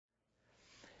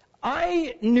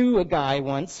I knew a guy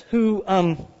once who,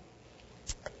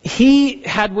 he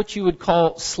had what you would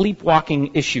call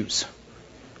sleepwalking issues.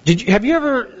 Have you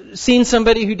ever seen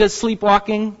somebody who does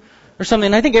sleepwalking or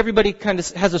something? I think everybody kind of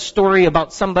has a story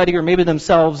about somebody or maybe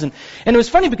themselves. And it was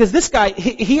funny because this guy,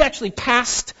 he actually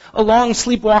passed along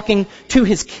sleepwalking to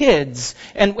his kids.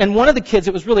 And one of the kids,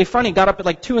 it was really funny, got up at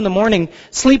like 2 a.m,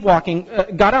 sleepwalking,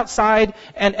 got outside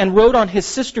and rode on his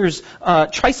sister's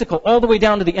tricycle all the way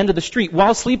down to the end of the street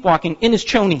while sleepwalking in his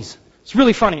chonies. It's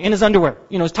really funny, in his underwear,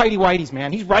 his tighty whities,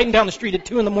 man. He's riding down the street at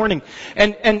 2 a.m,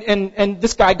 and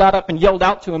this guy got up and yelled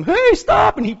out to him, "Hey,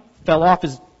 stop!" And he fell off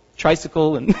his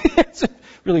tricycle, and it's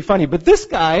really funny. But this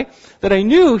guy that I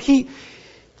knew, he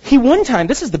one time,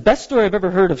 this is the best story I've ever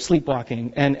heard of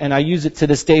sleepwalking, and I use it to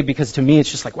this day because to me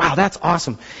it's just like, wow, that's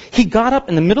awesome. He got up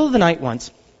in the middle of the night once,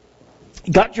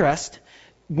 got dressed,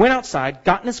 went outside,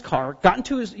 got in his car, got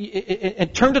into his,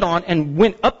 and turned it on, and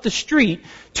went up the street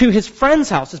to his friend's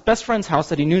house, his best friend's house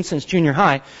that he knew since junior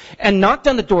high, and knocked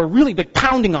on the door really big,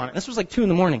 pounding on it. This was like 2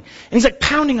 a.m. And he's like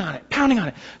pounding on it.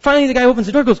 Finally, the guy opens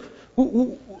the door, goes,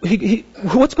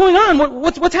 "What's going on?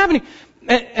 What's happening?"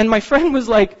 And my friend was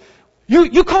like,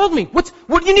 "You called me. What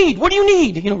do you need? What do you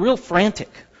need?" Real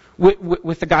frantic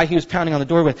with the guy he was pounding on the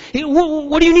door with.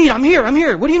 "What do you need? I'm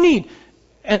here. What do you need?"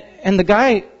 And the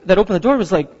guy that opened the door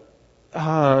was like,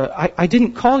 I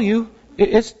didn't call you.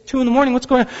 It's 2 a.m. What's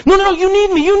going on?" No, you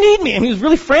need me. And he was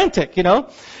really frantic,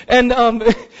 And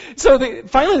so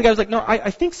finally the guy was like, "No,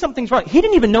 I think something's wrong." He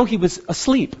didn't even know he was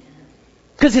asleep.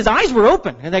 Because his eyes were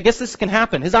open. And I guess this can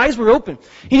happen. His eyes were open.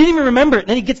 He didn't even remember it. And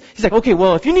then he's like, "Okay,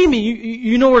 well, if you need me,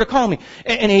 you know where to call me."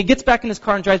 And he gets back in his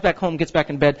car and drives back home, gets back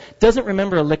in bed, doesn't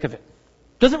remember a lick of it.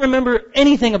 Doesn't remember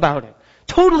anything about it.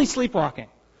 Totally sleepwalking.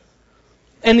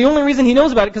 And the only reason he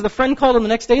knows about it because the friend called him the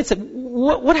next day and said,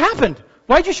 What happened?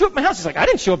 Why'd you show up at my house?" He's like, "I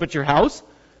didn't show up at your house.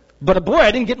 But boy,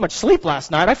 I didn't get much sleep last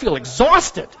night. I feel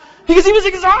exhausted." Because he was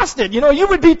exhausted. You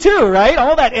would be too, right?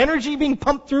 All that energy being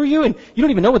pumped through you and you don't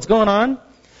even know what's going on.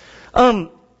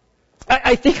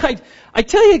 I think I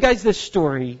tell you guys this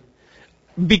story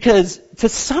because to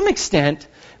some extent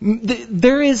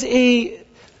there is an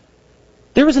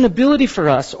ability for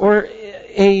us or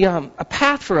a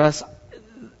path for us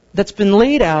that's been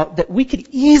laid out that we could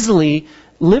easily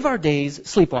live our days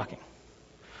sleepwalking.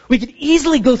 We could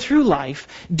easily go through life,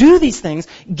 do these things,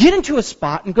 get into a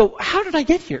spot and go, "How did I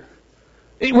get here?"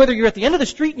 Whether you're at the end of the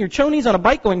street in your chonies on a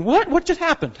bike going, What just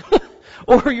happened?"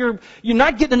 Or you're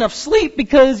not getting enough sleep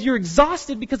because you're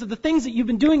exhausted because of the things that you've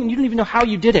been doing and you don't even know how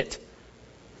you did it.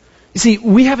 You see,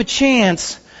 we have a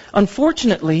chance,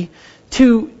 unfortunately,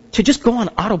 to just go on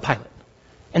autopilot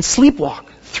and sleepwalk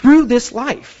through this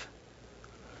life.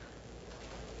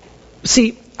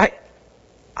 See,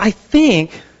 I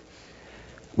think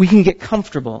we can get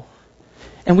comfortable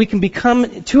and we can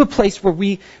become to a place where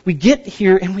we get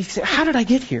here and we say, "How did I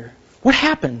get here? What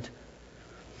happened?"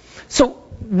 So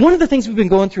one of the things we've been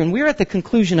going through, and we're at the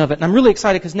conclusion of it, and I'm really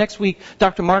excited because next week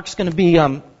Dr. Mark's going to be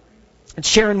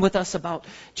sharing with us about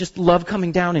just love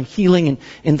coming down and healing and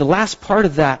in the last part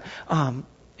of that.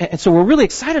 And so we're really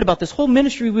excited about this whole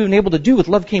ministry we've been able to do with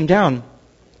Love Came Down.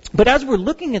 But as we're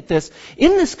looking at this,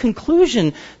 in this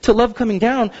conclusion to Love Coming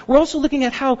Down, we're also looking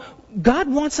at how God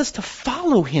wants us to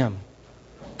follow Him.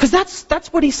 Because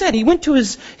that's what He said. He went to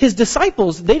His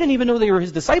disciples. They didn't even know they were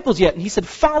His disciples yet. And He said,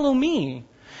 "Follow me."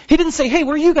 He didn't say, "Hey,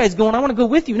 where are you guys going? I want to go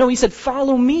with you." No, He said,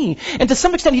 "Follow me." And to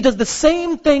some extent, He does the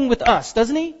same thing with us,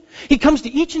 doesn't He? He comes to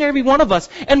each and every one of us.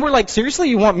 And we're like, "Seriously,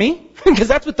 you want me?" Because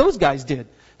that's what those guys did.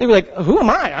 They were like, "Who am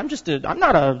I? I'm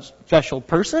not a special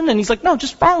person." And He's like, "No,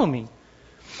 just follow me."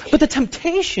 But the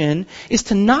temptation is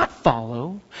to not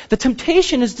follow. The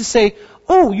temptation is to say,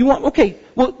 "Oh, you want, okay,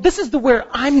 well, this is where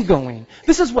I'm going.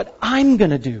 This is what I'm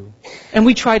going to do." And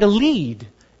we try to lead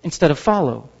instead of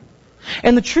follow.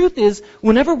 And the truth is,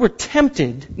 whenever we're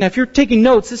tempted, now if you're taking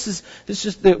notes, this is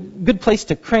just the good place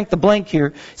to crank the blank here.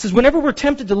 It says, whenever we're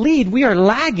tempted to lead, we are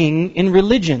lagging in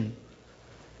religion.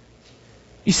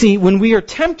 You see, when we are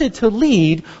tempted to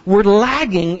lead, we're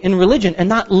lagging in religion and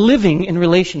not living in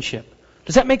relationship.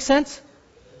 Does that make sense?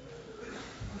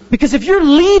 Because if you're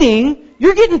leading,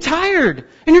 you're getting tired.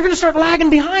 And you're going to start lagging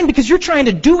behind because you're trying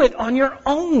to do it on your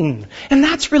own. And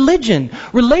that's religion.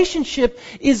 Relationship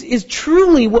is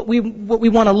truly what we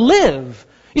want to live.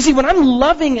 You see, when I'm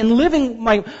loving and living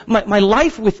my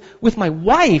life with my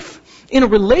wife in a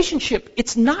relationship,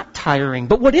 it's not tiring.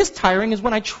 But what is tiring is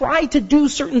when I try to do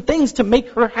certain things to make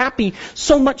her happy,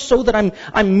 so much so that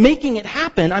I'm making it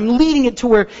happen. I'm leading it to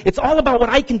where it's all about what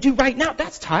I can do right now.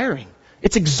 That's tiring.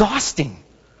 It's exhausting.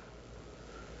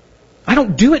 I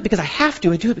don't do it because I have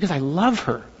to. I do it because I love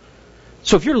her.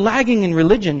 So if you're lagging in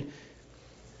religion,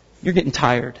 you're getting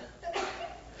tired.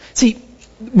 See,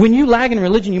 when you lag in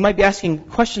religion, you might be asking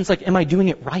questions like, am I doing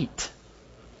it right?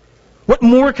 What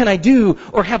more can I do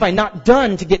or have I not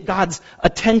done to get God's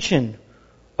attention,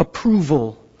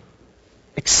 approval,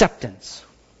 acceptance?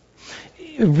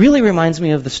 It really reminds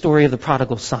me of the story of the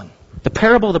prodigal son. The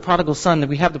parable of the prodigal son, that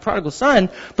we have the prodigal son,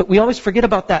 but we always forget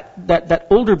about that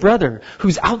older brother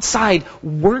who's outside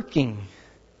working.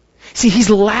 See, he's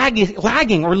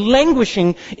lagging or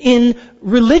languishing in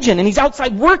religion, and he's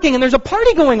outside working, and there's a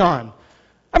party going on.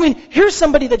 I mean, here's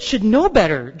somebody that should know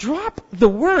better. Drop the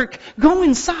work, go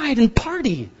inside and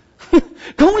party.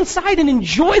 Go inside and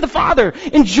enjoy the Father.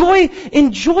 Enjoy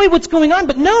what's going on.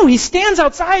 But no, he stands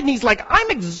outside and he's like,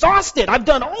 I'm exhausted. I've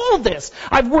done all this.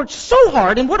 I've worked so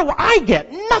hard, and what do I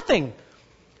get? Nothing.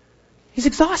 He's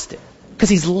exhausted because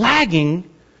he's lagging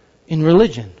in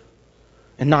religion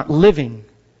and not living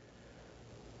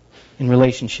in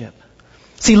relationship.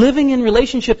 See, living in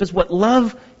relationship is what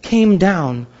love came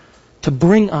down to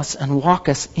bring us and walk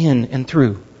us in and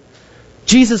through.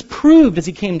 Jesus proved as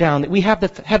he came down that we have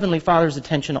the Heavenly Father's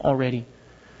attention already.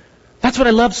 That's what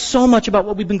I love so much about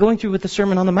what we've been going through with the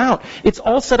Sermon on the Mount. It's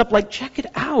all set up like, check it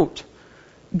out.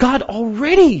 God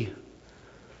already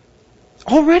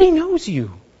knows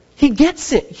you. He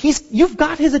gets it. You've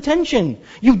got His attention.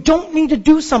 You don't need to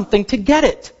do something to get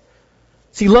it.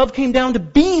 See, love came down to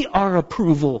be our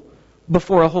approval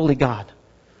before a holy God.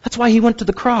 That's why He went to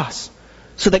the cross,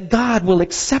 so that God will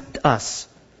accept us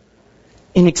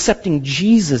in accepting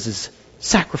Jesus'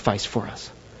 sacrifice for us.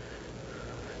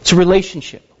 It's a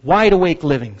relationship, wide awake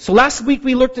living. So last week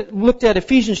we looked at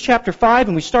Ephesians chapter 5,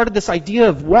 and we started this idea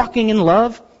of walking in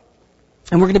love.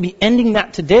 And we're going to be ending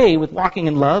that today with walking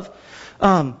in love.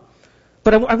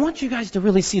 But I want you guys to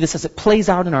really see this as it plays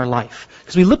out in our life.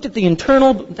 Because we looked at the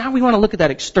internal, but now we want to look at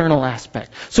that external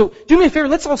aspect. So do me a favor,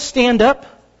 let's all stand up.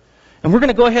 And we're going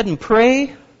to go ahead and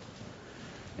pray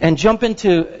and jump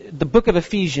into the book of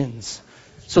Ephesians.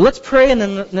 So let's pray, and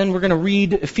then we're going to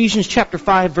read Ephesians chapter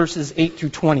 5, verses 8 through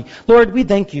 20. Lord, we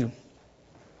thank you.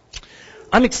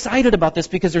 I'm excited about this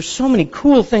because there's so many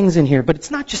cool things in here, but it's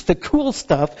not just the cool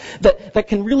stuff that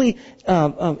can really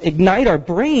ignite our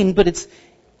brain, but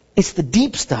it's the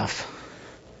deep stuff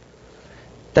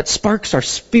that sparks our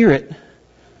spirit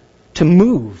to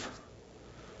move.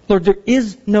 Lord, there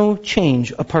is no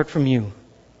change apart from you.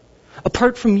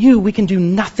 Apart from you, we can do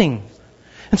nothing.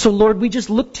 And so, Lord, we just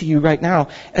look to you right now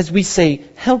as we say,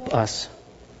 help us.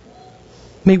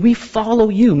 May we follow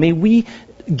you. May we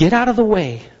get out of the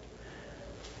way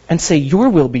and say, your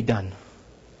will be done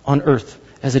on earth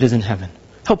as it is in heaven.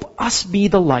 Help us be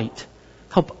the light.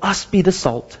 Help us be the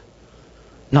salt.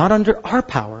 Not under our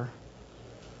power,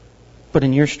 but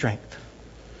in your strength.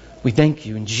 We thank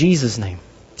you in Jesus' name.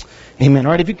 Amen.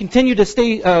 All right, if you continue to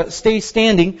stay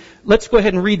standing, let's go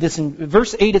ahead and read this. In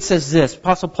verse 8 it says this,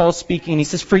 Apostle Paul speaking, he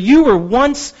says, for you were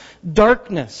once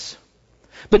darkness,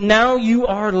 but now you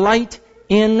are light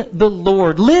in the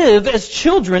Lord. Live as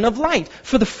children of light,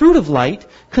 for the fruit of light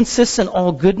consists in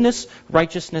all goodness,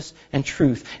 righteousness, and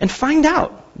truth. And find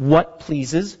out what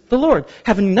pleases the Lord,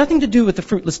 having nothing to do with the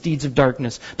fruitless deeds of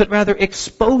darkness, but rather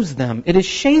expose them. It is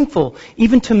shameful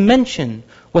even to mention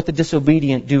what the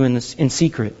disobedient do in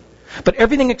secret. But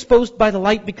everything exposed by the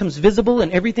light becomes visible,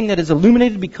 and everything that is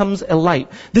illuminated becomes a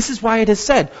light. This is why it is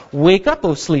said, wake up,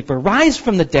 O sleeper, rise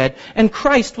from the dead, and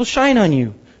Christ will shine on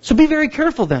you. So be very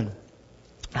careful then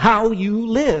how you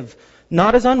live,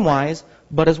 not as unwise,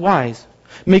 but as wise,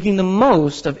 making the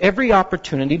most of every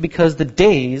opportunity, because the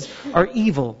days are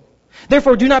evil.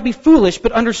 Therefore, do not be foolish,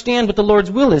 but understand what the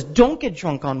Lord's will is. Don't get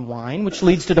drunk on wine, which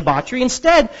leads to debauchery.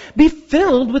 Instead, be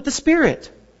filled with the Spirit,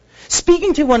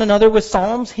 speaking to one another with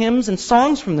psalms, hymns, and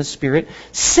songs from the Spirit.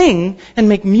 Sing and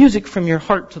make music from your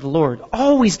heart to the Lord,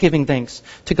 always giving thanks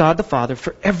to God the Father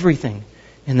for everything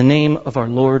in the name of our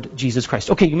Lord Jesus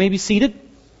Christ. Okay, you may be seated.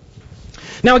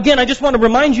 Now again, I just want to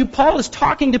remind you, Paul is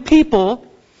talking to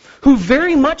people who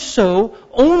very much so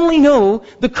only know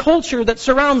the culture that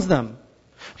surrounds them.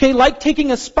 Okay, like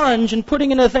taking a sponge and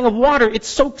putting in a thing of water, it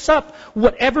soaks up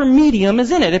whatever medium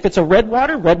is in it. If it's a red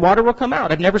water will come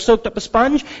out. I've never soaked up a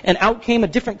sponge and out came a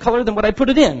different color than what I put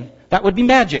it in. That would be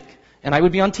magic, and I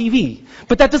would be on TV.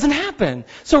 But that doesn't happen.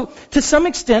 So to some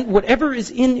extent, whatever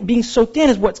is being soaked in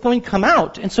is what's going to come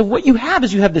out. And so what you have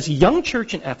is you have this young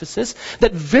church in Ephesus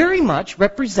that very much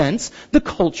represents the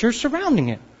culture surrounding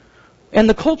it. And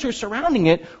the culture surrounding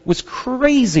it was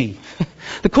crazy.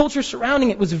 The culture surrounding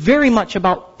it was very much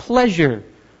about pleasure.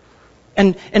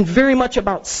 And very much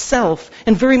about self.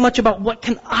 And very much about what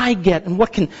can I get and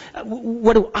what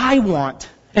do I want.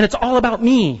 And it's all about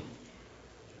me.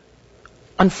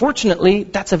 Unfortunately,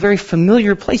 that's a very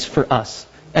familiar place for us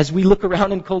as we look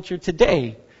around in culture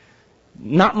today.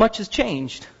 Not much has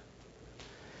changed.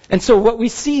 And so what we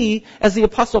see as the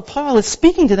Apostle Paul is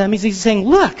speaking to them is he's saying,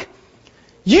 look,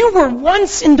 you were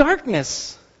once in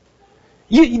darkness.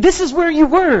 This is where you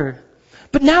were.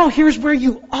 But now here's where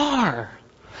you are.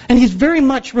 And he's very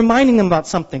much reminding them about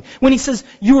something. When he says,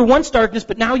 you were once darkness,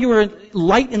 but now you are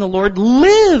light in the Lord,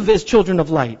 live as children of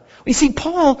light. You see,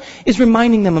 Paul is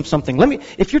reminding them of something.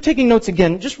 If you're taking notes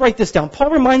again, just write this down. Paul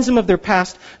reminds them of their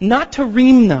past, not to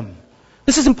ream them.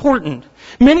 This is important.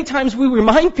 Many times we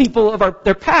remind people of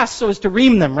their past so as to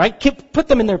ream them, right? Put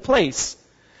them in their place.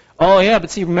 Oh yeah,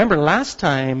 but see, remember last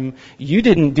time you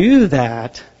didn't do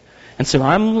that. And so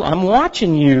I'm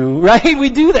watching you, right? We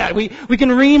do that. We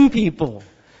can ream people,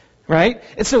 right?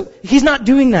 And so he's not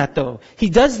doing that though. He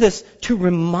does this to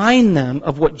remind them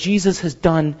of what Jesus has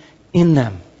done in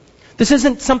them. This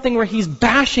isn't something where he's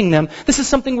bashing them. This is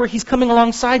something where he's coming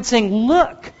alongside saying,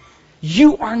 look,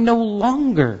 you are no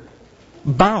longer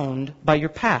bound by your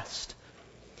past.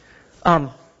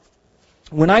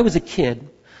 When I was a kid,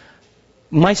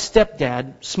 my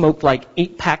stepdad smoked like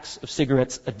 8 packs of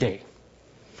cigarettes a day.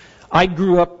 I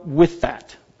grew up with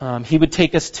that. He would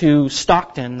take us to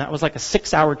Stockton. That was like a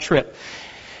 6-hour trip.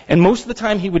 And most of the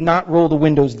time he would not roll the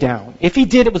windows down. If he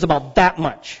did, it was about that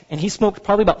much. And he smoked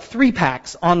probably about 3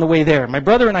 packs on the way there. My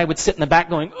brother and I would sit in the back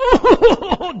going,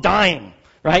 oh, dying,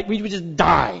 right? We would just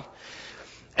die.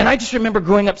 And I just remember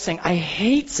growing up saying, I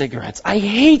hate cigarettes. I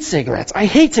hate cigarettes. I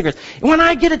hate cigarettes. When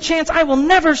I get a chance, I will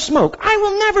never smoke. I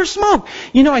will never smoke.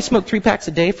 You know, I smoked 3 packs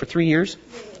a day for 3 years.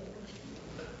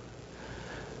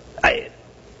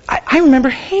 I remember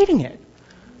hating it.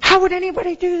 How would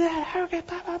anybody do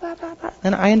that?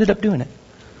 And I ended up doing it.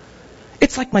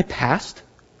 It's like my past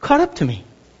caught up to me.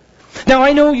 Now,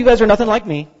 I know you guys are nothing like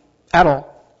me at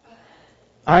all.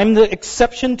 I'm the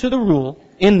exception to the rule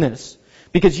in this.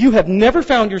 Because you have never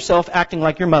found yourself acting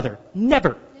like your mother.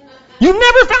 Never. You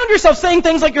never found yourself saying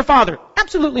things like your father.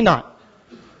 Absolutely not.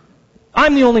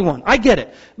 I'm the only one. I get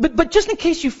it. But just in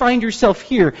case you find yourself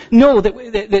here, know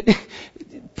that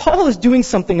Paul is doing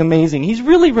something amazing. He's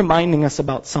really reminding us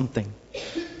about something.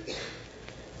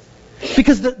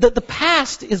 Because the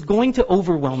past is going to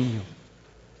overwhelm you.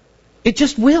 It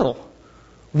just will.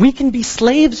 We can be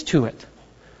slaves to it.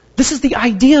 This is the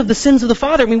idea of the sins of the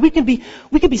Father. I mean, we can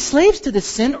be slaves to this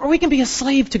sin, or we can be a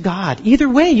slave to God. Either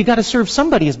way, you got to serve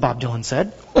somebody, as Bob Dylan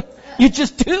said. You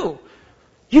just do.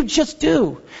 You just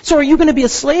do. So are you going to be a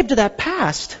slave to that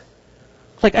past?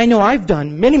 Like I know I've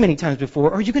done many, many times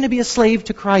before. Or are you going to be a slave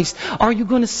to Christ? Are you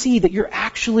going to see that you're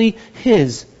actually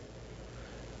His?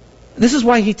 This is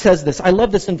why he says this. I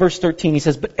love this in verse 13. He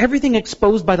says, but everything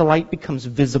exposed by the light becomes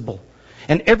visible.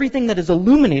 And everything that is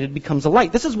illuminated becomes a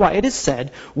light. This is why it is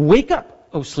said, wake up,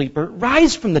 O sleeper,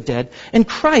 rise from the dead, and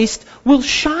Christ will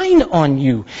shine on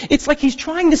you. It's like he's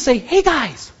trying to say, hey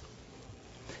guys,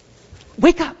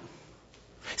 wake up.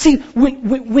 See,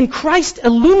 when Christ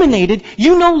illuminated,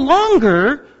 you no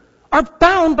longer are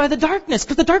bound by the darkness,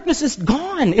 because the darkness is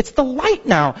gone. It's the light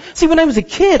now. See, when I was a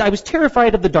kid, I was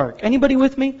terrified of the dark. Anybody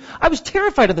with me? I was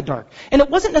terrified of the dark. And it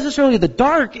wasn't necessarily the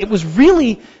dark, it was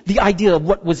really the idea of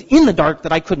what was in the dark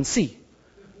that I couldn't see.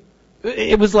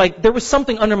 It was like there was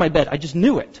something under my bed. I just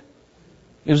knew it.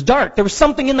 It was dark. There was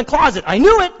something in the closet. I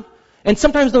knew it. And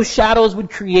sometimes those shadows would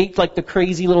create like the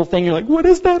crazy little thing. You're like, what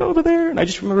is that over there? And I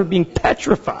just remember being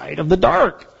petrified of the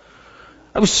dark.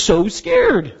 I was so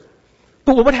scared.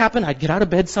 But what would happen? I'd get out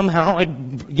of bed somehow.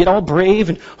 I'd get all brave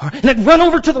and I'd run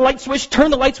over to the light switch,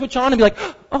 turn the light switch on, and be like,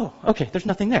 oh, okay, there's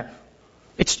nothing there.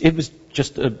 It was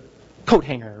just a coat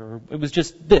hanger, or it was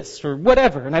just this, or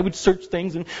whatever. And I would search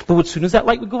things, but as soon as that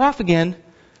light would go off again,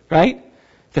 right?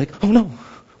 I'd be like, oh no,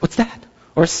 what's that?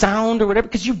 Or a sound or whatever,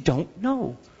 because you don't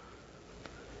know.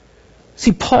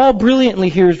 See, Paul brilliantly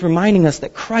here is reminding us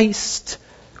that Christ's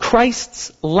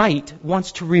light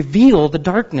wants to reveal the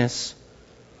darkness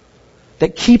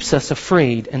that keeps us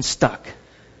afraid and stuck.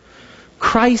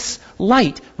 Christ's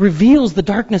light reveals the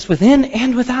darkness within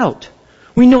and without.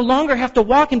 We no longer have to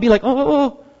walk and be like,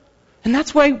 oh. And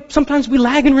that's why sometimes we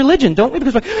lag in religion, don't we?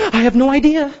 Because we're like, I have no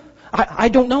idea. I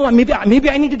don't know. Maybe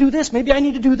I need to do this. Maybe I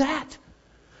need to do that.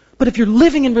 But if you're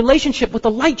living in relationship with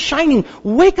the light shining,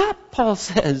 wake up, Paul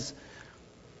says.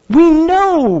 We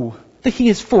know that He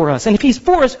is for us. And if He's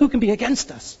for us, who can be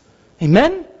against us?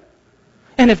 Amen?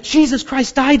 And if Jesus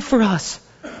Christ died for us,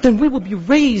 then we will be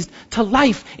raised to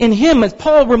life in Him, as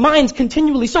Paul reminds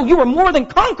continually. So you are more than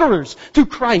conquerors through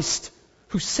Christ,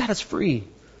 who set us free.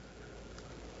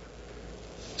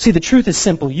 See, the truth is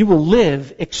simple. You will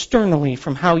live externally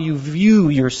from how you view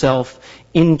yourself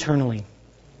internally.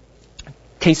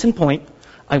 Case in point,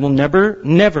 I will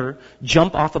never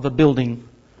jump off of a building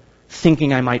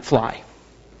thinking I might fly.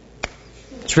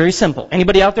 It's very simple.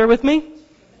 Anybody out there with me?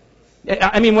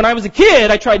 I mean, when I was a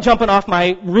kid, I tried jumping off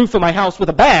my roof of my house with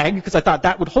a bag because I thought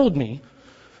that would hold me,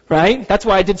 right? That's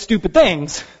why I did stupid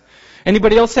things.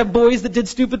 Anybody else have boys that did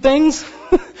stupid things?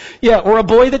 Yeah, or a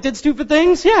boy that did stupid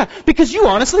things? Yeah, because you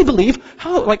honestly believe,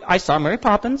 like I saw Mary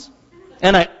Poppins,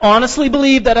 and I honestly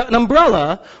believed that an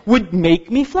umbrella would make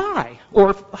me fly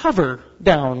or hover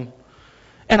down.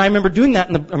 And I remember doing that,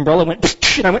 and the umbrella went,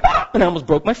 and I went, and I almost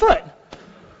broke my foot.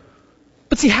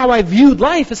 But see, how I viewed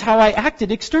life is how I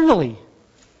acted externally.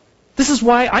 This is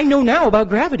why I know now about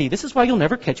gravity. This is why you'll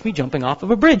never catch me jumping off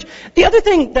of a bridge. The other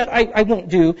thing that I won't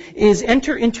do is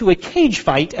enter into a cage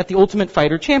fight at the Ultimate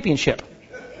Fighter Championship.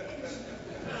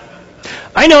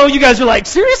 I know you guys are like,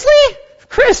 seriously?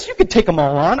 Chris, you could take them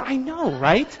all on. I know,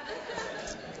 right?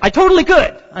 I totally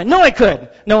could. I know I could.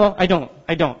 No, I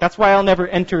don't. That's why I'll never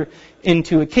enter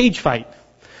into a cage fight.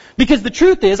 Because the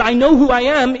truth is, I know who I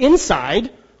am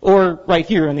inside, or right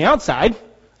here on the outside.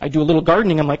 I do a little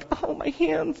gardening. I'm like, oh, my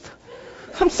hands.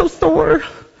 I'm so sore.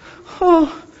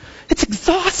 Oh, it's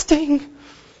exhausting.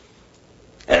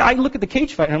 And I look at the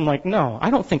cage fight and I'm like, no, I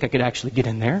don't think I could actually get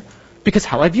in there. Because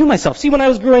how I view myself. See, when I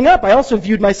was growing up, I also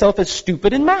viewed myself as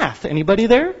stupid in math. Anybody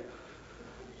there?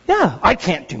 Yeah, I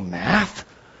can't do math.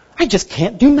 I just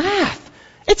can't do math.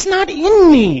 It's not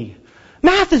in me.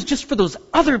 Math is just for those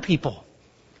other people,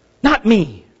 not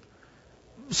me.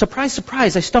 Surprise,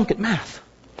 surprise, I stunk at math.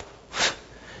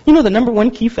 You know the number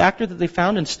one key factor that they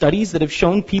found in studies that have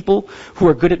shown people who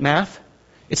are good at math?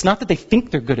 It's not that they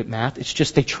think they're good at math, it's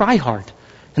just they try hard.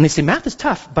 And they say, math is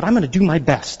tough, but I'm going to do my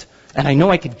best. And I know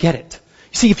I could get it.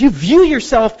 You see, if you view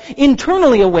yourself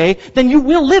internally a way, then you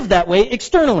will live that way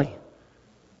externally.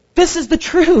 This is the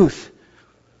truth.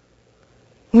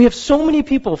 We have so many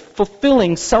people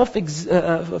fulfilling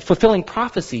fulfilling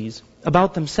prophecies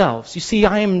about themselves. You see,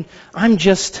 I'm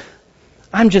just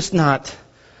not.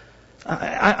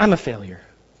 I'm a failure,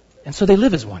 and so they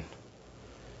live as one.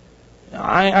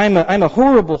 I'm a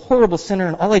horrible, horrible sinner,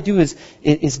 and all I do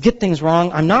is get things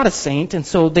wrong. I'm not a saint, and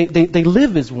so they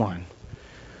live as one.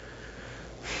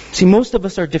 See, most of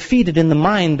us are defeated in the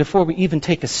mind before we even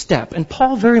take a step, and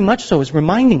Paul very much so is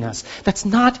reminding us that's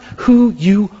not who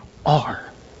you are.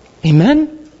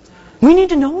 Amen? We need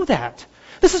to know that.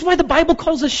 This is why the Bible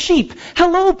calls us sheep.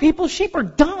 Hello, people, sheep are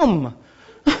dumb.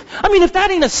 I mean, if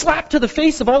that ain't a slap to the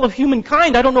face of all of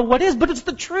humankind, I don't know what is, but it's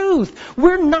the truth.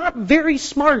 We're not very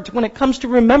smart when it comes to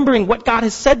remembering what God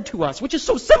has said to us, which is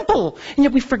so simple, and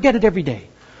yet we forget it every day.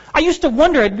 I used to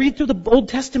wonder, I'd read through the Old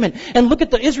Testament and look at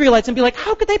the Israelites and be like,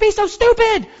 how could they be so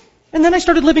stupid? And then I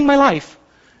started living my life.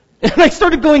 And I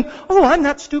started going, oh, I'm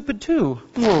not stupid too.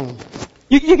 Whoa.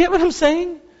 You get what I'm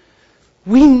saying?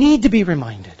 We need to be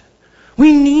reminded.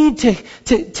 We need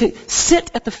to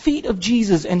sit at the feet of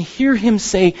Jesus and hear Him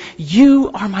say,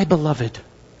 you are my beloved.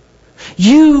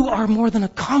 You are more than a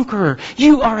conqueror.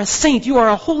 You are a saint. You are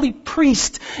a holy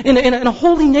priest in a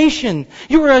holy nation.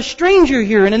 You are a stranger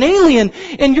here and an alien.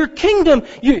 And your kingdom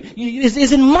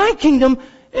is in my kingdom.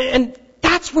 And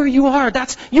that's where you are.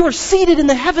 You are seated in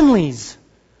the heavenlies.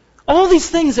 All these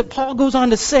things that Paul goes on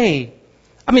to say.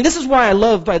 I mean, this is why I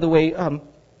love, by the way,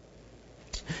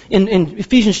 in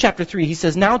Ephesians chapter 3, he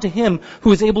says, now to Him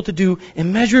who is able to do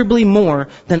immeasurably more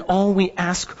than all we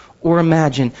ask or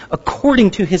imagine,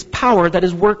 according to His power that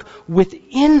is worked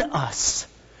within us.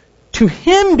 To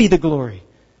Him be the glory.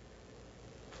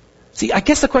 See, I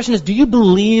guess the question is, do you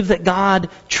believe that God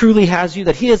truly has you?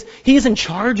 That He is in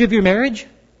charge of your marriage?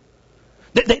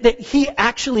 That He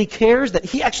actually cares? That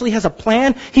He actually has a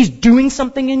plan? He's doing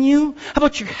something in you? How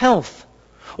about your health?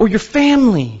 Or your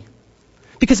family?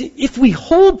 Because if we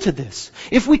hold to this,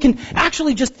 if we can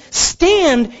actually just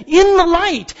stand in the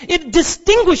light, it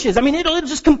distinguishes. I mean, it'll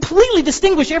just completely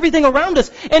distinguish everything around us.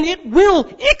 And it will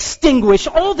extinguish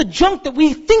all the junk that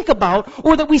we think about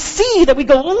or that we see, that we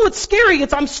go, oh, it's scary,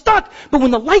 I'm stuck. But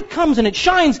when the light comes and it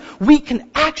shines, we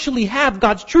can actually have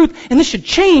God's truth. And this should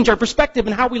change our perspective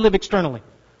and how we live externally.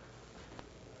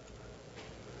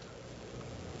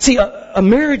 See, a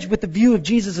marriage with the view of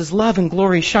Jesus' love and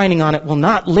glory shining on it will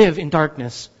not live in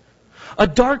darkness. A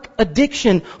dark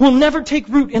addiction will never take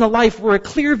root in a life where a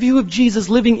clear view of Jesus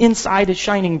living inside is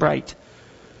shining bright.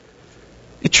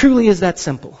 It truly is that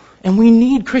simple. And we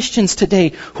need Christians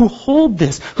today who hold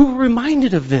this, who are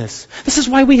reminded of this. This is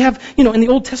why we have, in the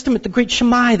Old Testament, the great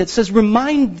Shema that says,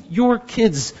 remind your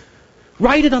kids,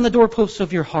 write it on the doorposts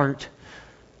of your heart,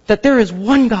 that there is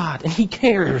one God and He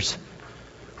cares.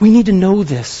 We need to know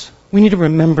this. We need to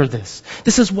remember this.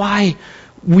 This is why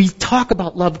we talk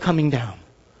about love coming down.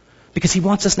 Because He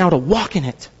wants us now to walk in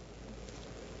it.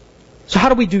 So how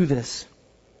do we do this?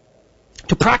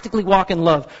 to practically walk in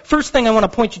love. First thing I want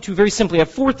to point you to very simply, I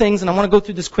have 4 things, and I want to go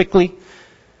through this quickly.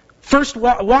 First,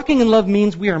 walking in love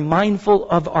means we are mindful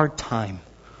of our time.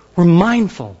 We're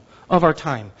mindful of our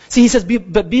time. See, he says,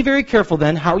 but be very careful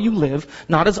then how you live,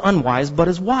 not as unwise, but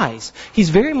as wise. He's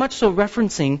very much so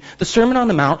referencing the Sermon on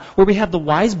the Mount, where we have the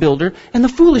wise builder and the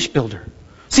foolish builder.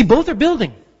 See, both are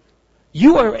building.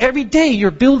 Every day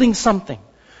you're building something.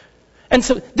 And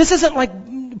so this isn't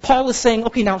like Paul is saying,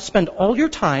 okay, now spend all your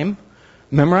time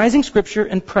memorizing Scripture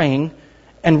and praying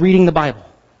and reading the Bible.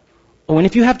 Oh, and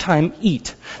if you have time,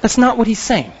 eat. That's not what he's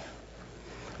saying.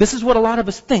 This is what a lot of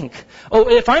us think. Oh,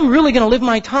 if I'm really going to live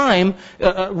my time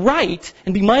right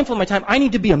and be mindful of my time, I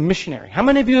need to be a missionary. How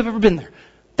many of you have ever been there?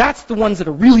 That's the ones that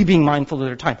are really being mindful of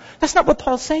their time. That's not what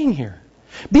Paul's saying here.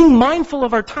 Being mindful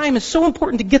of our time is so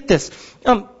important to get this.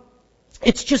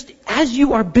 It's just as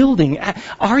you are building,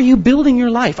 are you building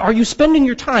your life? Are you spending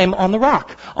your time on the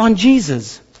rock, on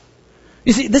Jesus?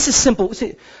 You see, this is simple.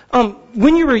 See,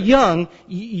 when you were young,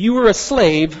 you were a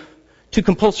slave to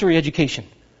compulsory education.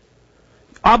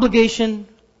 Obligation,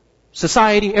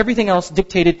 society, everything else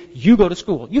dictated you go to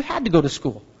school. You had to go to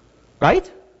school, right?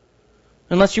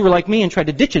 Unless you were like me and tried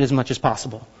to ditch it as much as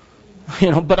possible.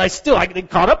 But it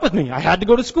caught up with me. I had to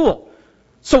go to school.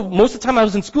 So most of the time I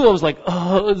was in school, I was like,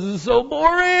 oh, this is so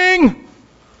boring.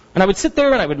 And I would sit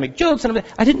there and I would make jokes, and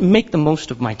I didn't make the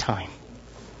most of my time.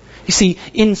 You see,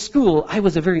 in school, I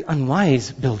was a very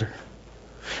unwise builder.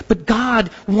 But God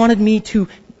wanted me to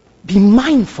be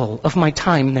mindful of my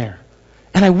time there.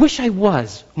 And I wish I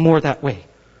was more that way.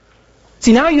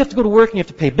 See, now you have to go to work and you have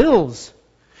to pay bills.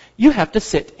 You have to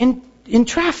sit in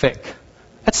traffic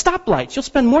at stoplights. You'll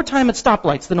spend more time at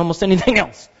stoplights than almost anything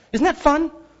else. Isn't that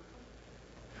fun?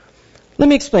 Let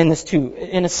me explain this too,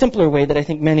 in a simpler way that I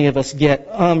think many of us get.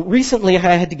 Recently, I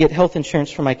had to get health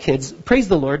insurance for my kids. Praise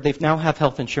the Lord, they now have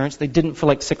health insurance. They didn't for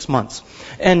like 6 months.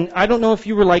 And I don't know if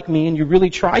you were like me and you really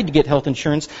tried to get health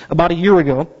insurance about a year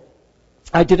ago.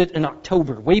 I did it in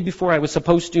October, way before I was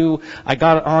supposed to. I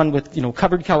got on with,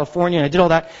 Covered California, and I did all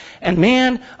that. And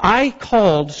man, I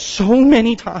called so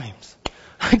many times.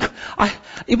 I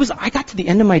got to the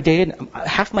end of my day and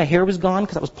half my hair was gone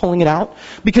because I was pulling it out.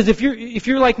 Because if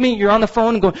you're like me, you're on the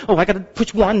phone and going, oh, I got to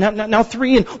push 1, now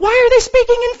 3, and why are they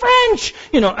speaking in French?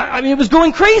 It was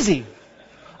going crazy.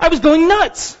 I was going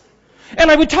nuts. And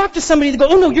I would talk to somebody, they'd go,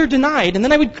 oh no, you're denied. And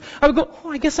then I would go,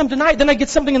 oh, I guess I'm denied. Then I'd get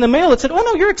something in the mail that said, oh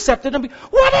no, you're accepted. I'd be,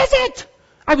 what is it?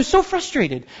 I was so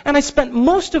frustrated. And I spent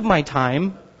most of my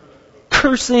time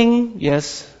cursing,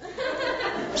 yes,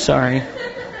 sorry,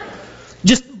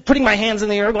 just putting my hands in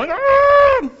the air going,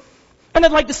 ah! And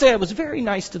I'd like to say I was very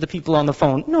nice to the people on the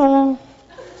phone. No,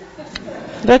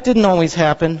 that didn't always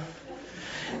happen.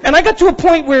 And I got to a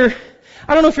point where,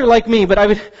 I don't know if you're like me, but I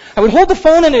would hold the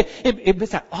phone and it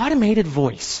was that automated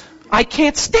voice. I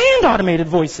can't stand automated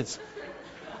voices.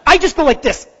 I just go like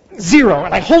this, 0,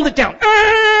 and I hold it down.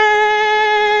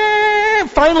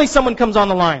 Finally someone comes on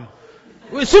the line.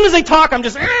 As soon as they talk, I'm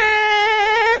just,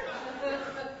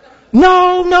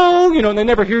 no, and they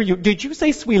never hear you. Did you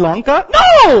say Sri Lanka?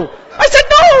 No! I said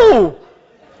no!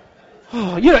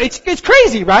 Oh, it's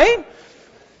crazy, right?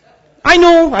 I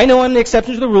know I'm the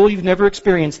exception to the rule. You've never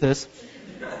experienced this.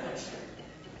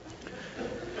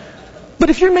 But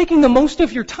if you're making the most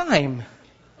of your time,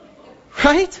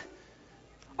 right?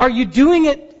 Are you doing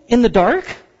it in the dark?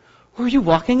 Or are you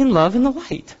walking in love in the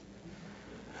light?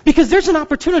 Because there's an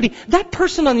opportunity. That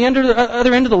person on the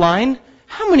other end of the line,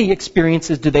 how many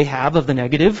experiences do they have of the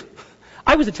negative?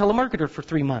 I was a telemarketer for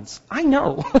 3 months. I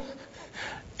know.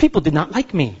 People did not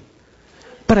like me.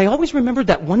 But I always remembered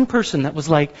that one person that was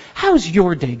like, how's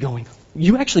your day going?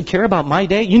 You actually care about my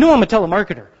day? You know I'm a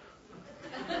telemarketer.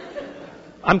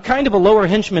 I'm kind of a lower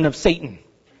henchman of Satan.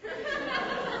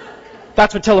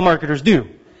 That's what telemarketers do.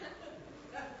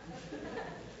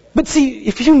 But see,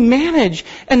 if you manage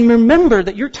and remember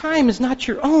that your time is not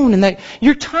your own and that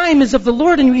your time is of the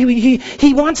Lord and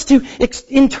He wants to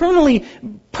internally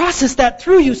process that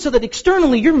through you so that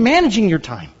externally you're managing your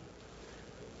time.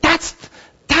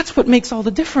 That's what makes all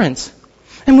the difference.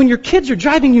 And when your kids are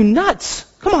driving you nuts,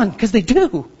 come on, because they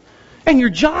do, and your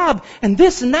job and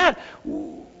this and that,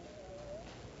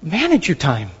 manage your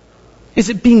time. Is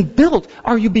it being built?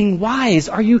 Are you being wise?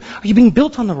 Are you being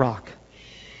built on the rock?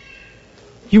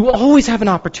 You will always have an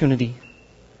opportunity.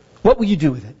 What will you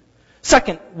do with it?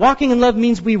 Second, walking in love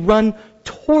means we run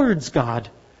towards God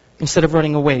instead of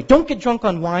running away. Don't get drunk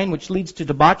on wine, which leads to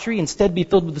debauchery. Instead, be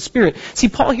filled with the Spirit. See,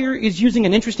 Paul here is using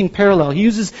an interesting parallel. He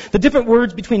uses the different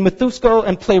words between methusko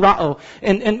and plerao.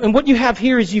 And what you have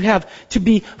here is you have to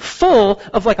be full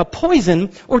of like a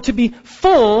poison or to be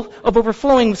full of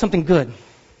overflowing with something good.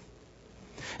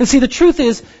 And see, the truth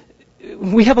is,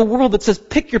 we have a world that says,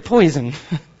 pick your poison,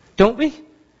 don't we?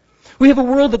 We have a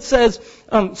world that says,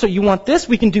 so you want this,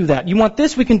 we can do that. You want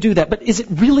this, we can do that. But is it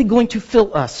really going to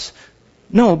fill us?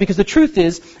 No, because the truth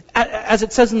is, as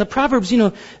it says in the Proverbs,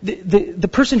 the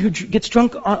person who gets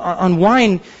drunk on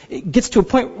wine gets to a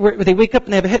point where they wake up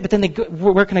and they have a head, but then they go,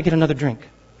 where can I get another drink?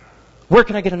 Where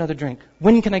can I get another drink?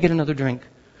 When can I get another drink?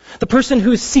 The person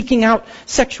who is seeking out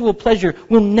sexual pleasure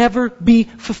will never be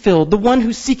fulfilled. The one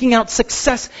who's seeking out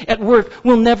success at work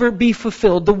will never be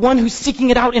fulfilled. The one who's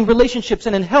seeking it out in relationships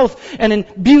and in health and in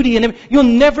beauty, you'll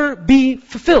never be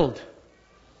fulfilled.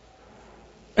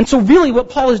 And so really what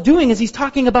Paul is doing is he's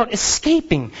talking about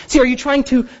escaping. See, are you trying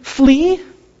to flee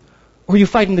or are you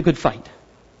fighting the good fight?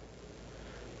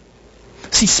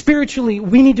 See, spiritually,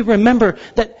 we need to remember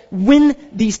that when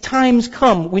these times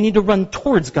come, we need to run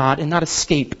towards God and not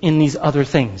escape in these other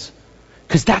things.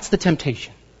 Because that's the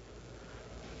temptation.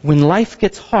 When life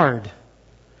gets hard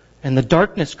and the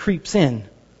darkness creeps in,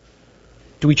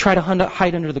 do we try to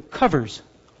hide under the covers?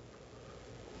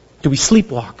 Do we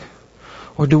sleepwalk?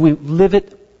 Or do we live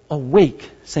it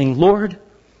awake, saying, Lord,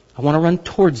 I want to run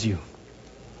towards you?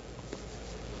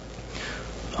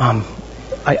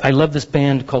 I love this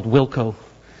band called Wilco.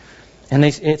 And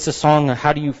it's a song,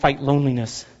 How Do You Fight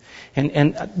Loneliness?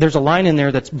 And there's a line in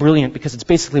there that's brilliant because it's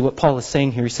basically what Paul is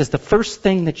saying here. He says the first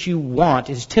thing that you want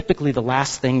is typically the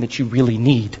last thing that you really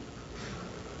need.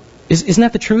 Isn't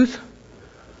that the truth?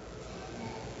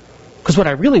 Because what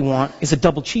I really want is a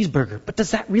double cheeseburger. But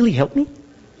does that really help me?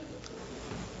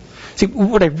 See,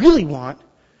 what I really want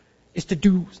is to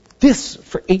do this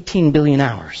for 18 billion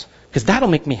hours. Because that'll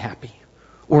make me happy.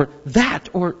 Or that,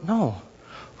 or no.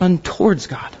 Run towards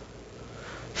God.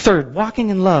 Third, walking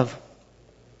in love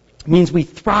means we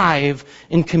thrive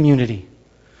in community.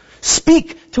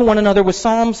 Speak to one another with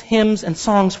psalms, hymns, and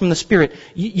songs from the Spirit.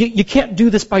 You can't do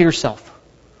this by yourself.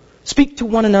 Speak to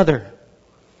one another.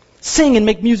 Sing and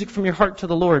make music from your heart to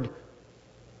the Lord.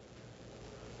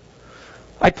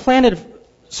 I planted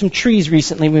some trees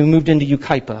recently when we moved into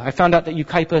Yucaipa. I found out that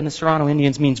Yucaipa in the Serrano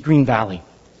Indians means Green Valley.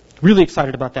 Really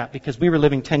excited about that because we were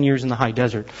living 10 years in the high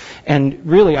desert. And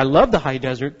really, I love the high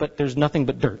desert, but there's nothing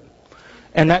but dirt.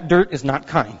 And that dirt is not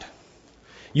kind.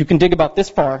 You can dig about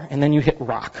this far and then you hit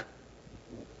rock.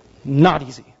 Not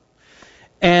easy.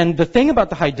 And the thing about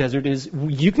the high desert is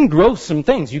you can grow some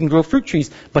things. You can grow fruit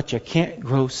trees, but you can't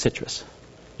grow citrus.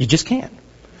 You just can't.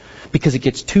 Because it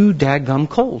gets too daggum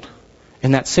cold.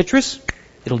 And that citrus,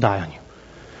 it'll die on you.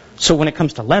 So when it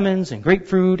comes to lemons and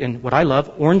grapefruit and what I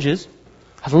love, oranges,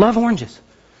 I love oranges.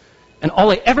 And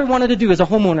all I ever wanted to do as a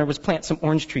homeowner was plant some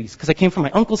orange trees. Because I came from my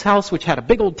uncle's house, which had a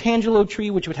big old tangelo tree,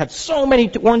 which would have so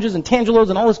many oranges and tangelos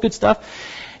and all this good stuff.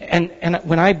 And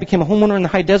when I became a homeowner in the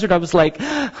high desert, I was like,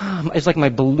 it's like my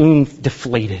balloon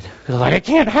deflated. Because I was like, I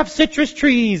can't have citrus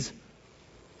trees.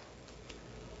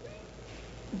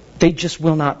 They just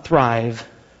will not thrive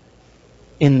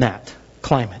in that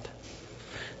climate.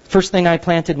 First thing I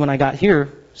planted when I got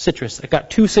here, citrus. I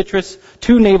got 2 citrus,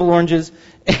 2 navel oranges,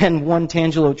 and 1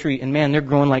 tangelo tree. And man, they're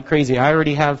growing like crazy. I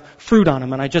already have fruit on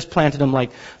them, and I just planted them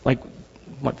like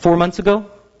 4 months ago?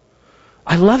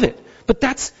 I love it. But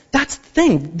that's the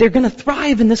thing. They're going to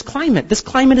thrive in this climate. This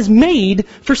climate is made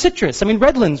for citrus. I mean,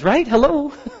 Redlands, right?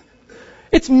 Hello?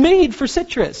 It's made for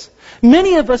citrus.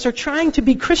 Many of us are trying to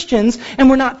be Christians, and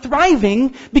we're not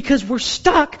thriving because we're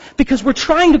stuck, because we're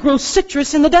trying to grow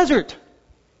citrus in the desert.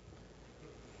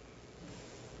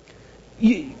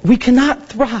 We cannot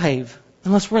thrive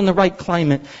unless we're in the right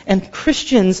climate. And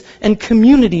Christians and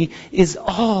community is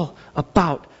all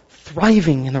about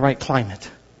thriving in the right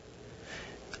climate.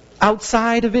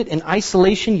 Outside of it, in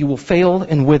isolation, you will fail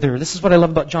and wither. This is what I love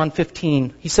about John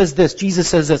 15. He says this, Jesus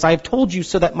says this, I have told you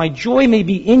so that my joy may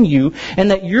be in you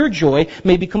and that your joy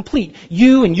may be complete.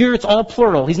 You and your, it's all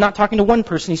plural. He's not talking to one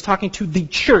person, he's talking to the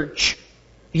church.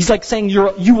 He's like saying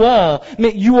you all, and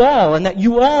that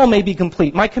you all may be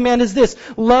complete. My command is this,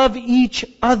 love each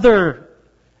other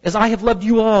as I have loved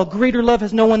you all. Greater love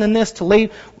has no one than this, to lay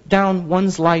down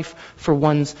one's life for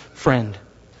one's friend.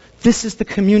 This is the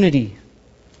community.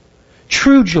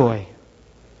 True joy.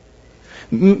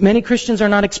 Many Christians are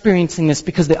not experiencing this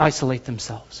because they isolate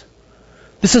themselves.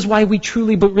 This is why we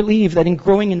truly believe that in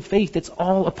growing in faith, it's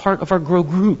all a part of our grow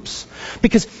groups.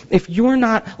 Because if you're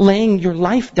not laying your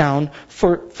life down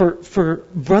for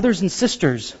brothers and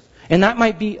sisters, and that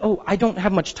might be, I don't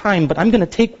have much time, but I'm going to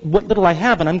take what little I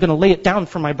have and I'm going to lay it down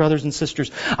for my brothers and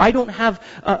sisters. I don't have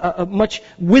much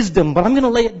wisdom, but I'm going to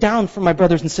lay it down for my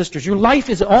brothers and sisters. Your life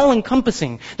is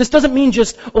all-encompassing. This doesn't mean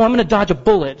just, I'm going to dodge a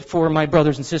bullet for my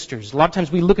brothers and sisters. A lot of times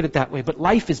we look at it that way, but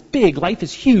life is big, life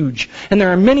is huge, and there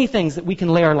are many things that we can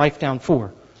lay our life down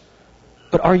for.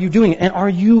 But are you doing it? And are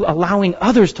you allowing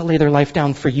others to lay their life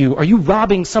down for you? Are you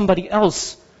robbing somebody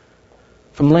else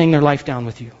from laying their life down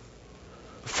with you,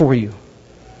 for you?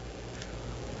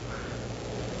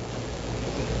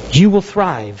 You will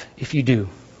thrive if you do.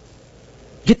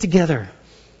 Get together.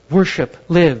 Worship,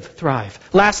 live, thrive.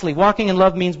 Lastly, walking in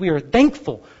love means we are a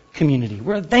thankful community.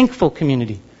 We're a thankful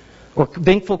community. Or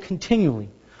thankful continually.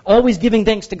 Always giving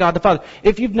thanks to God the Father.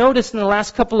 If you've noticed in the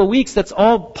last couple of weeks, that's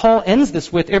all Paul ends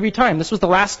this with every time. This was the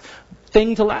last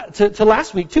thing to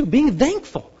last week too. Being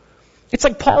thankful. It's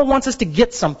like Paul wants us to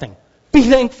get something. Be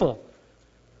thankful.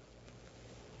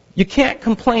 You can't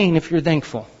complain if you're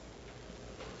thankful.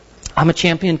 I'm a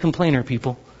champion complainer,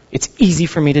 people. It's easy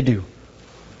for me to do.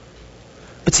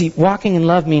 But see, walking in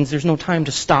love means there's no time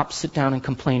to stop, sit down, and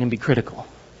complain and be critical.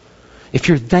 If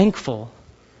you're thankful,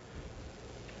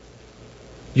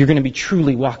 you're going to be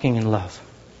truly walking in love.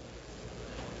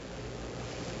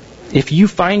 If you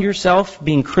find yourself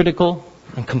being critical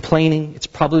and complaining, it's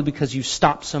probably because you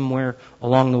stopped somewhere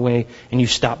along the way and you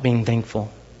stopped being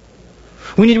thankful.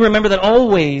 We need to remember that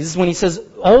always, when he says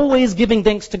always giving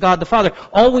thanks to God the Father,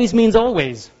 always means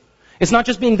always. It's not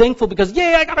just being thankful because,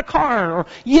 yay, I got a car, or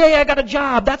yay, I got a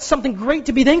job. That's something great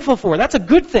to be thankful for. That's a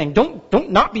good thing.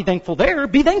 Don't not be thankful there.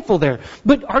 Be thankful there.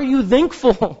 But are you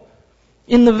thankful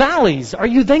in the valleys? Are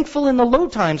you thankful in the low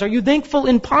times? Are you thankful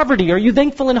in poverty? Are you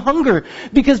thankful in hunger?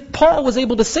 Because Paul was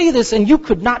able to say this and you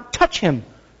could not touch him.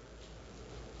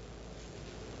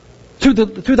 Through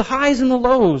the highs and the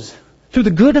lows, through the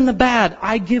good and the bad,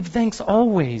 I give thanks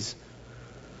always.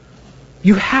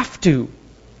 You have to.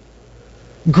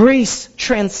 Grace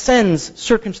transcends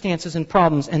circumstances and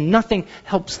problems, and nothing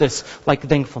helps this like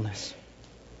thankfulness.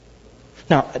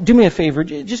 Now, do me a favor.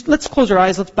 Just let's close our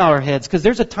eyes. Let's bow our heads, because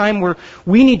there's a time where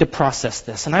we need to process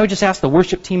this. And I would just ask the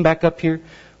worship team back up here.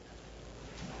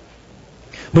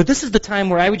 But this is the time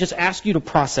where I would just ask you to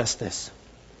process this.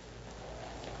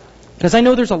 Because I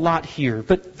know there's a lot here,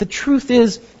 but the truth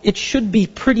is, it should be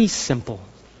pretty simple.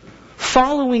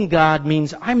 Following God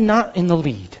means I'm not in the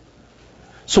lead.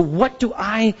 So what do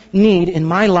I need in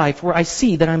my life where I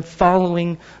see that I'm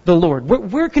following the Lord?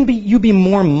 Where can you be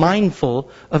more mindful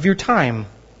of your time?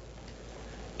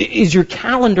 Is your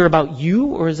calendar about you,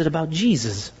 or is it about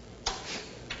Jesus?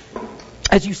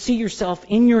 As you see yourself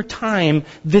in your time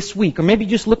this week, or maybe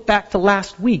just look back to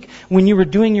last week when you were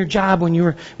doing your job, when you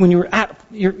were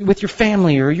with your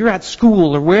family, or you're at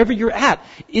school, or wherever you're at,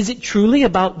 is it truly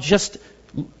about just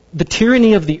the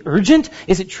tyranny of the urgent?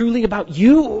 Is it truly about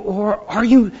you? Or are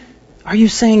you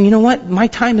saying, you know what, my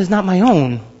time is not my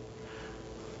own?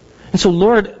 And so,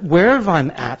 Lord, wherever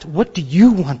I'm at, what do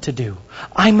you want to do?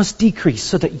 I must decrease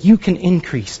so that you can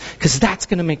increase, because that's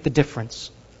going to make the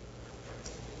difference.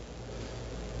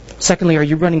 Secondly, are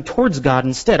you running towards God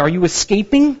instead? Are you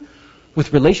escaping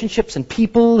with relationships and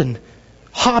people and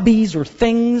hobbies or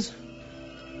things?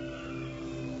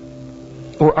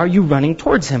 Or are you running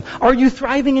towards Him? Are you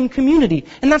thriving in community?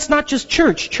 And that's not just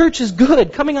church. Church is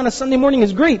good. Coming on a Sunday morning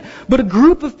is great. But a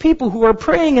group of people who are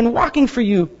praying and walking for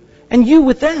you, and you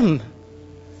with them.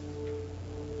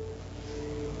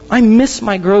 I miss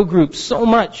my grow group so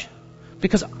much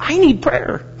because I need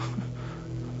prayer.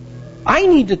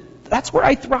 That's where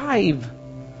I thrive.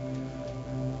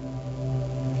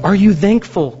 Are you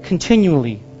thankful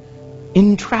continually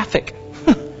in traffic?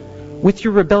 With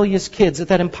your rebellious kids at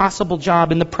that impossible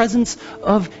job, in the presence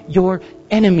of your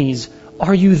enemies,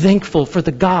 are you thankful for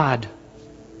the God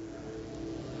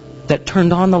that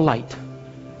turned on the light,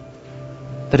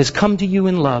 that has come to you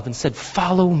in love and said,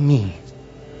 follow me?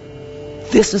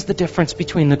 This is the difference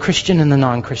between the Christian and the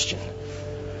non-Christian.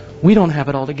 We don't have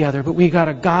it all together, but we got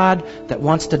a God that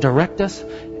wants to direct us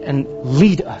and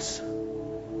lead us.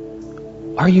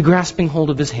 Are you grasping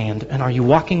hold of His hand, and are you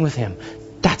walking with Him?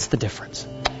 That's the difference.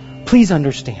 Please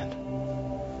understand.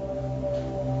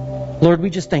 Lord, we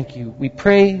just thank you. We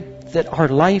pray that our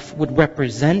life would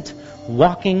represent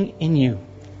walking in you.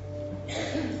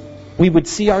 We would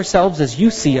see ourselves as you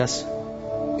see us,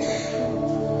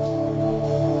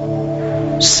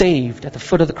 saved at the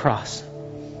foot of the cross.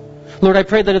 Lord, I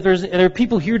pray that if there are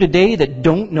people here today that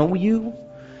don't know you,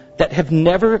 that have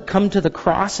never come to the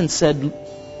cross and said,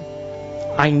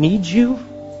 I need you,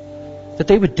 that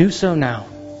they would do so now.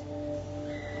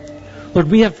 Lord,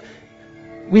 we have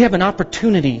an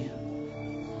opportunity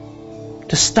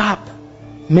to stop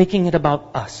making it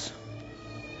about us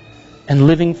and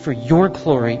living for your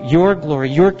glory,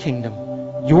 your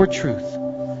kingdom, your truth.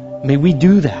 May we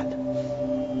do that.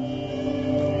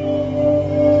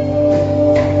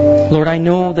 Lord, I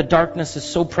know the darkness is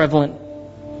so prevalent,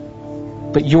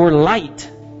 but your light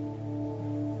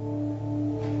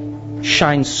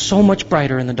shines so much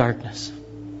brighter in the darkness.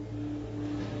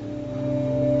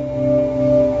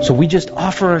 So we just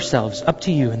offer ourselves up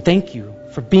to you and thank you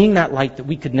for being that light that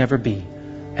we could never be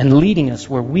and leading us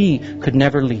where we could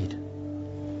never lead.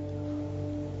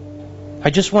 I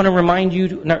just want to remind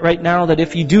you right now that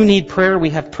if you do need prayer,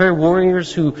 we have prayer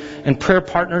warriors and prayer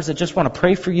partners that just want to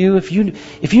pray for you. If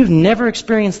you've never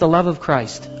experienced the love of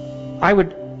Christ, I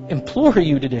would implore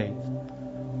you today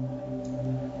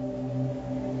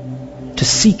to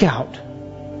seek out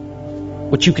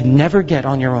what you could never get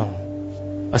on your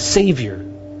own. A Savior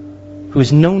who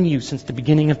has known you since the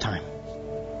beginning of time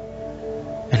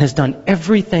and has done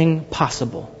everything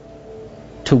possible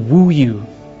to woo you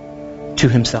to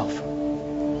Himself.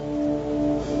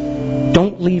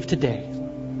 Don't leave today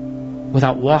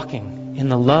without walking in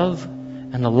the love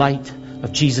and the light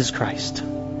of Jesus Christ.